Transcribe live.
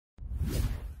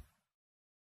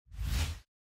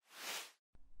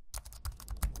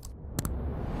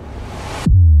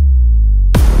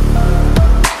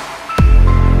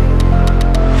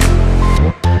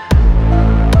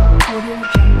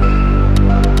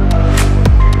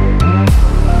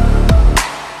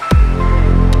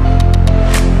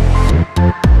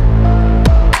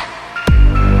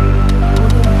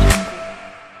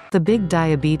The Big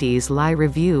Diabetes Lie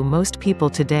Review. Most people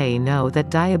today know that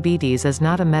diabetes is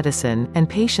not a medicine, and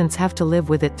patients have to live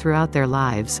with it throughout their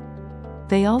lives.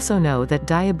 They also know that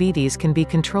diabetes can be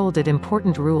controlled if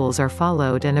important rules are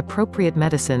followed and appropriate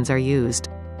medicines are used.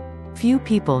 Few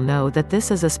people know that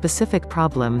this is a specific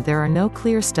problem. There are no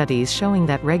clear studies showing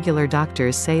that regular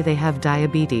doctors say they have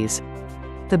diabetes.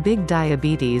 The Big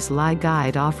Diabetes Lie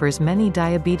Guide offers many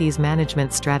diabetes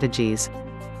management strategies.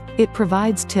 It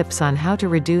provides tips on how to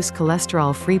reduce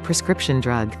cholesterol-free prescription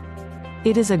drug.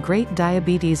 It is a great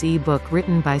diabetes e-book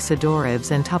written by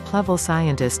Sidorovs and top-level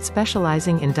scientists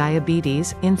specializing in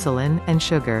diabetes, insulin, and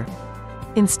sugar.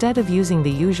 Instead of using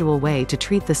the usual way to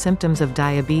treat the symptoms of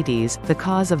diabetes, the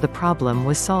cause of the problem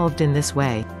was solved in this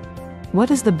way.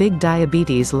 What is the Big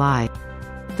Diabetes Lie?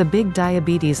 The Big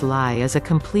Diabetes Lie is a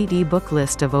complete e-book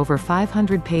list of over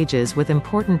 500 pages with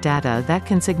important data that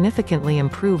can significantly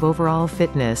improve overall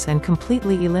fitness and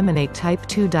completely eliminate type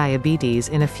 2 diabetes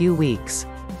in a few weeks.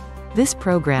 This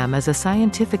program is a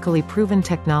scientifically proven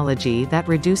technology that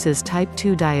reduces type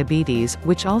 2 diabetes,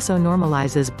 which also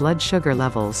normalizes blood sugar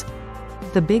levels.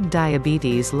 The Big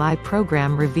Diabetes Lie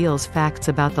program reveals facts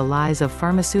about the lies of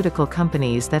pharmaceutical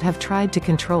companies that have tried to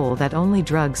control that only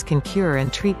drugs can cure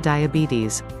and treat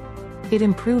diabetes. It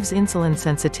improves insulin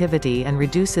sensitivity and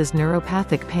reduces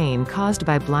neuropathic pain caused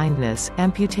by blindness,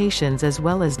 amputations, as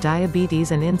well as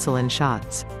diabetes and insulin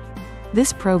shots.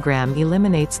 This program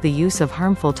eliminates the use of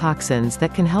harmful toxins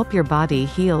that can help your body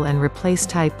heal and replace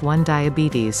type 1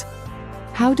 diabetes.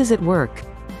 How does it work?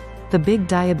 The Big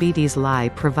Diabetes Lie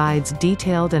provides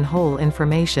detailed and whole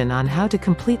information on how to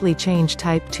completely change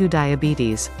type 2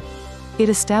 diabetes. It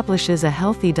establishes a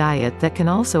healthy diet that can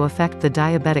also affect the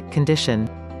diabetic condition.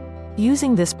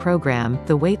 Using this program,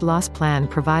 the weight loss plan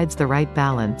provides the right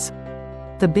balance.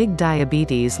 The Big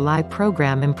Diabetes Lie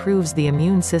program improves the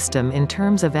immune system in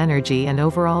terms of energy and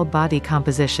overall body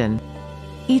composition.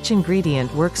 Each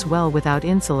ingredient works well without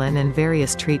insulin and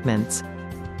various treatments.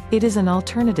 It is an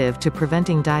alternative to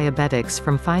preventing diabetics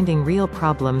from finding real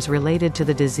problems related to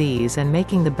the disease and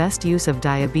making the best use of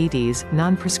diabetes,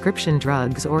 non-prescription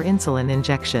drugs or insulin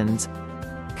injections.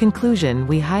 Conclusion: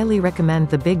 we highly recommend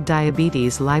the Big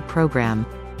Diabetes Lie program.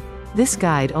 This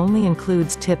guide only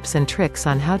includes tips and tricks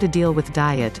on how to deal with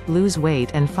diet, lose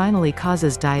weight, and finally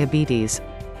causes diabetes.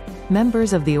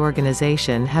 Members of the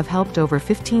organization have helped over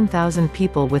 15,000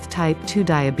 people with type 2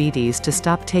 diabetes to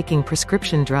stop taking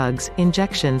prescription drugs,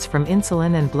 injections from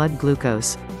insulin and blood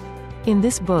glucose. In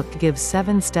this book gives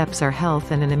 7 steps or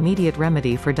health and an immediate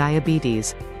remedy for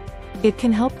diabetes. It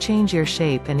can help change your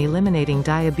shape and eliminating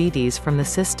diabetes from the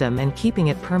system and keeping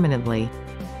it permanently.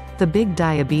 The Big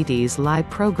Diabetes Lie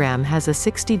program has a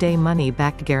 60-day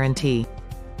money-back guarantee.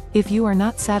 If you are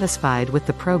not satisfied with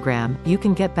the program, you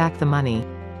can get back the money.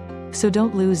 So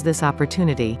don't lose this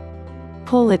opportunity.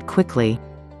 Pull it quickly.